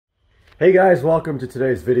Hey guys, welcome to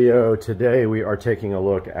today's video. Today we are taking a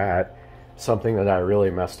look at something that I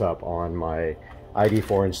really messed up on my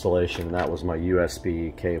ID4 installation, and that was my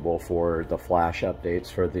USB cable for the flash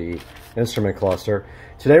updates for the instrument cluster.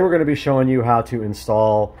 Today we're going to be showing you how to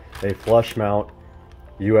install a flush mount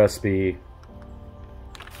USB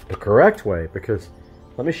the correct way, because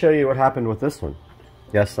let me show you what happened with this one.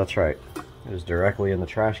 Yes, that's right. It was directly in the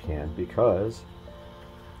trash can because...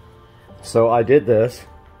 So I did this,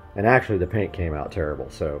 and actually the paint came out terrible,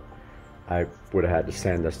 so I would have had to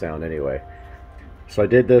sand this down anyway. So I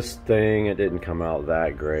did this thing, it didn't come out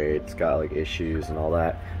that great, it's got like issues and all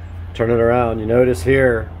that. Turn it around, you notice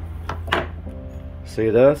here, see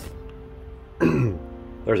this?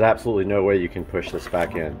 There's absolutely no way you can push this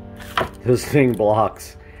back in. This thing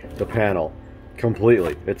blocks the panel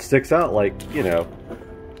completely. It sticks out like, you know,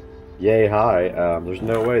 yay high. There's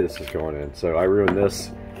no way this is going in. So I ruined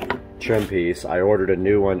this trim piece. I ordered a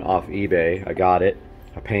new one off eBay. I got it,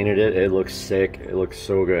 I painted it, it looks sick, it looks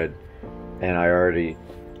so good, and I already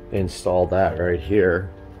installed that right here.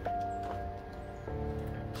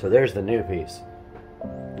 So there's the new piece.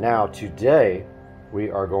 Now today we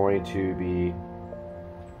are going to be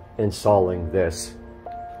installing this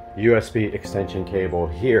USB extension cable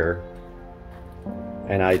here,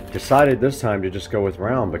 and I decided this time to just go with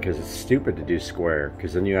round because it's stupid to do square,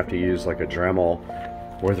 because then you have to use like a Dremel.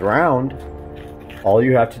 With round, all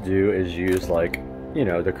you have to do is use, like, you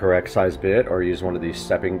know, the correct size bit, or use one of these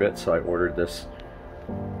stepping bits. So I ordered this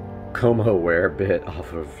ComoWare bit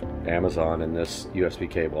off of Amazon and this USB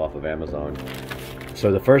cable off of Amazon.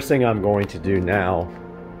 So the first thing I'm going to do now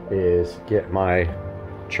is get my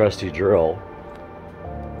trusty drill,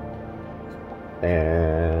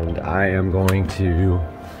 and I am going to,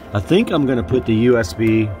 I think I'm going to put the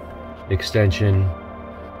USB extension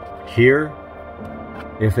here.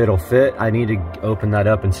 If it'll fit, I need to open that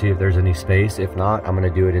up and see if there's any space. If not, I'm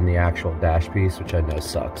gonna do it in the actual dash piece, which I know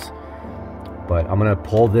sucks. But I'm gonna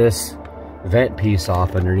pull this vent piece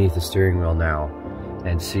off underneath the steering wheel now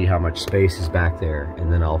and see how much space is back there,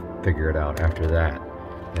 and then I'll figure it out after that,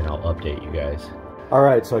 and I'll update you guys. All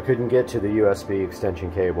right, so I couldn't get to the USB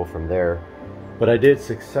extension cable from there, but I did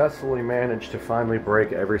successfully manage to finally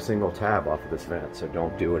break every single tab off of this vent, so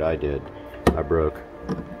don't do what I did. I broke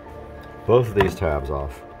both of these tabs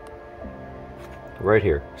off right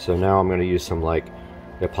here. So now I'm going to use some like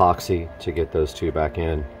epoxy to get those two back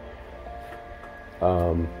in.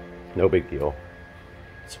 No big deal,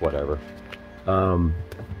 it's whatever.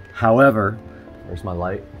 However, there's my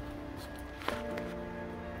light.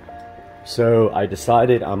 So I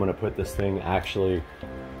decided I'm going to put this thing actually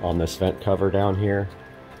on this vent cover down here.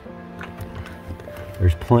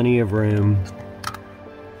 There's plenty of room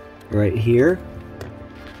right here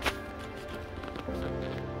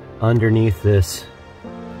underneath this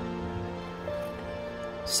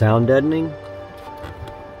sound deadening.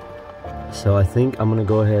 So I think I'm gonna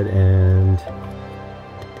go ahead and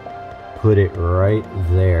put it right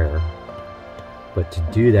there. But to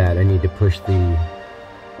do that, I need to push the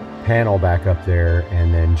panel back up there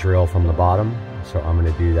and then drill from the bottom. So I'm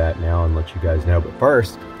gonna do that now and let you guys know. But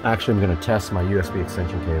first, actually I'm gonna test my USB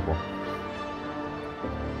extension cable.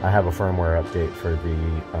 I have a firmware update for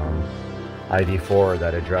the ID4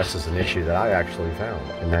 that addresses an issue that I actually found,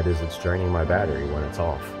 and that is it's draining my battery when it's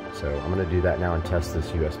off. So I'm going to do that now and test this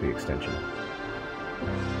USB extension.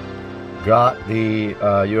 Got the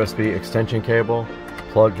USB extension cable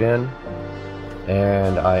plugged in,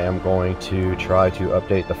 and I am going to try to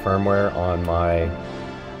update the firmware on my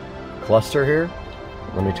cluster here.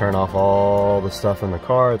 Let me turn off all the stuff in the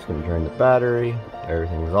car. It's going to drain the battery.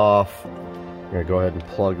 Everything's off. I'm going to go ahead and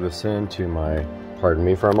plug this into my, pardon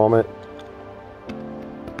me for a moment.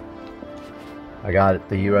 I got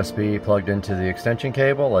the USB plugged into the extension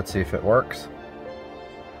cable. Let's see if it works.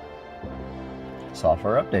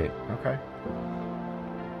 Software update, okay.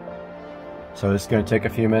 So it's going to take a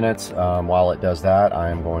few minutes. While it does that, I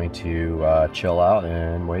am going to chill out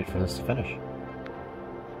and wait for this to finish.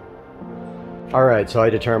 Alright, so I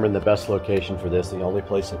determined the best location for this. The only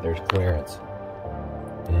place that there's clearance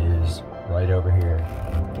is right over here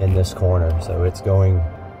in this corner. So it's going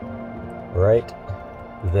right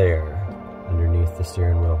there, underneath the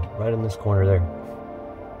steering wheel, right in this corner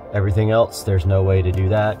there. Everything else, there's no way to do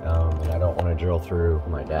that, and I don't want to drill through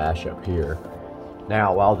my dash up here.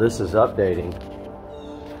 Now, while this is updating,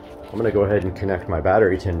 I'm going to go ahead and connect my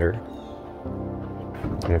battery tender.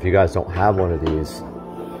 And if you guys don't have one of these,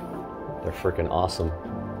 they're freaking awesome.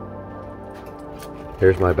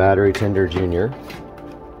 Here's my battery tender junior.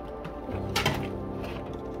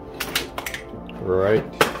 Right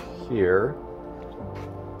here.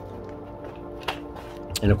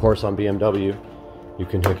 And of course on BMW, you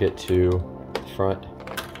can hook it to front.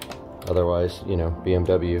 Otherwise, you know,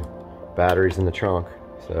 BMW batteries in the trunk.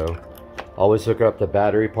 So always hook up the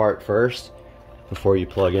battery part first before you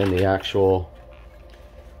plug in the actual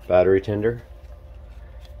battery tender.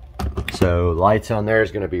 So lights on there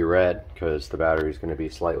is going to be red because the battery is going to be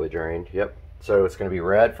slightly drained. Yep. So it's going to be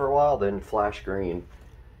red for a while, then flash green,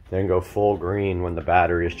 then go full green when the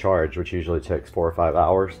battery is charged, which usually takes 4 or 5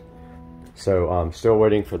 hours. So I'm still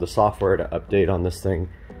waiting for the software to update on this thing,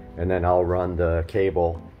 and then I'll run the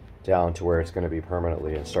cable down to where it's going to be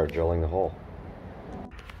permanently and start drilling the hole.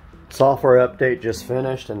 Software update just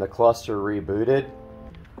finished and the cluster rebooted.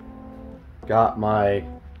 Got my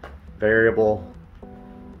variable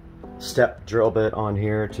step drill bit on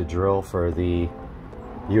here to drill for the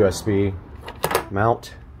USB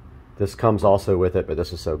mount. This comes also with it, but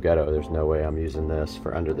this is so ghetto, there's no way I'm using this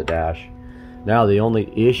for under the dash. Now the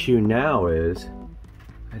only issue now is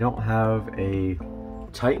I don't have a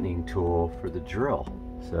tightening tool for the drill.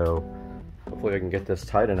 So hopefully I can get this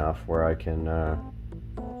tight enough where I can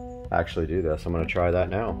actually do this. I'm gonna try that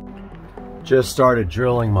now. Just started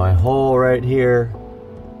drilling my hole right here.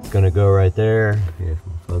 It's gonna go right there. If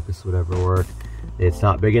my focus would ever work. It's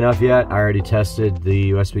not big enough yet. I already tested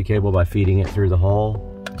the USB cable by feeding it through the hole.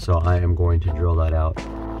 So I am going to drill that out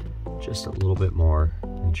just a little bit more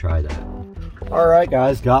and try that. All right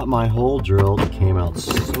guys, got my hole drilled. It came out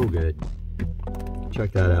so good.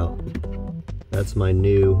 Check that out. That's my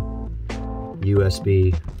new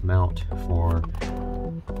USB mount for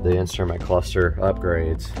the instrument cluster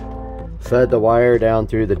upgrades. Fed the wire down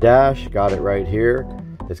through the dash, got it right here.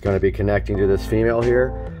 It's going to be connecting to this female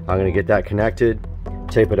here. I'm going to get that connected,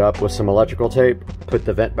 tape it up with some electrical tape, put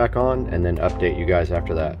the vent back on, and then update you guys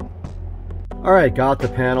after that. All right, got the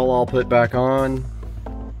panel all put back on.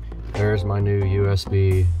 There's my new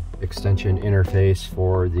USB extension interface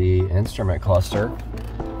for the instrument cluster.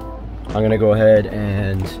 I'm going to go ahead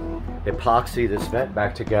and epoxy this vent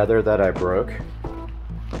back together that I broke.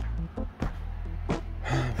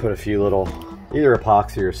 Put a few little, either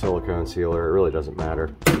epoxy or silicone sealer, it really doesn't matter.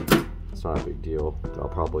 It's not a big deal. I'll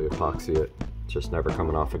probably epoxy it. It's just never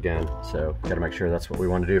coming off again. So gotta make sure that's what we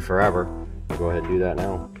want to do forever. I'll go ahead and do that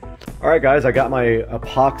now. All right guys, I got my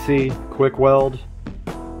epoxy quick weld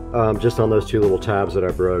just on those 2 little tabs that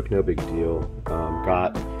I broke, no big deal.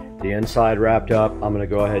 Got the inside wrapped up. I'm gonna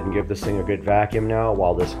go ahead and give this thing a good vacuum now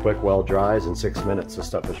while this quick weld dries. In 6 minutes, the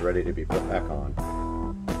stuff is ready to be put back on.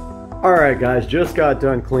 All right guys, just got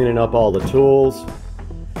done cleaning up all the tools,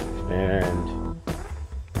 and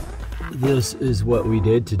this is what we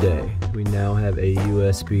did today. We now have a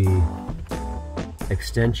USB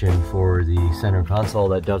extension for the center console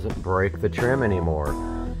that doesn't break the trim anymore.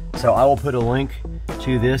 So I will put a link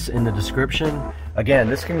to this in the description. Again,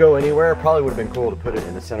 this can go anywhere. Probably would have been cool to put it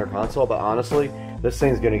in the center console, but honestly, this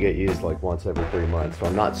thing's gonna get used like once every 3 months, so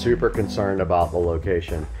I'm not super concerned about the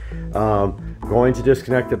location. Going to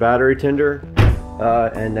disconnect the battery tender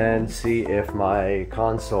and then see if my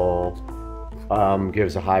console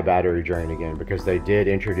gives a high battery drain again, because they did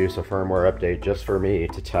introduce a firmware update just for me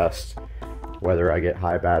to test whether I get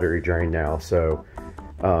high battery drain now. So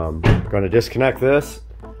I'm going to disconnect this,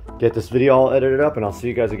 get this video all edited up, and I'll see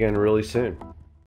you guys again really soon.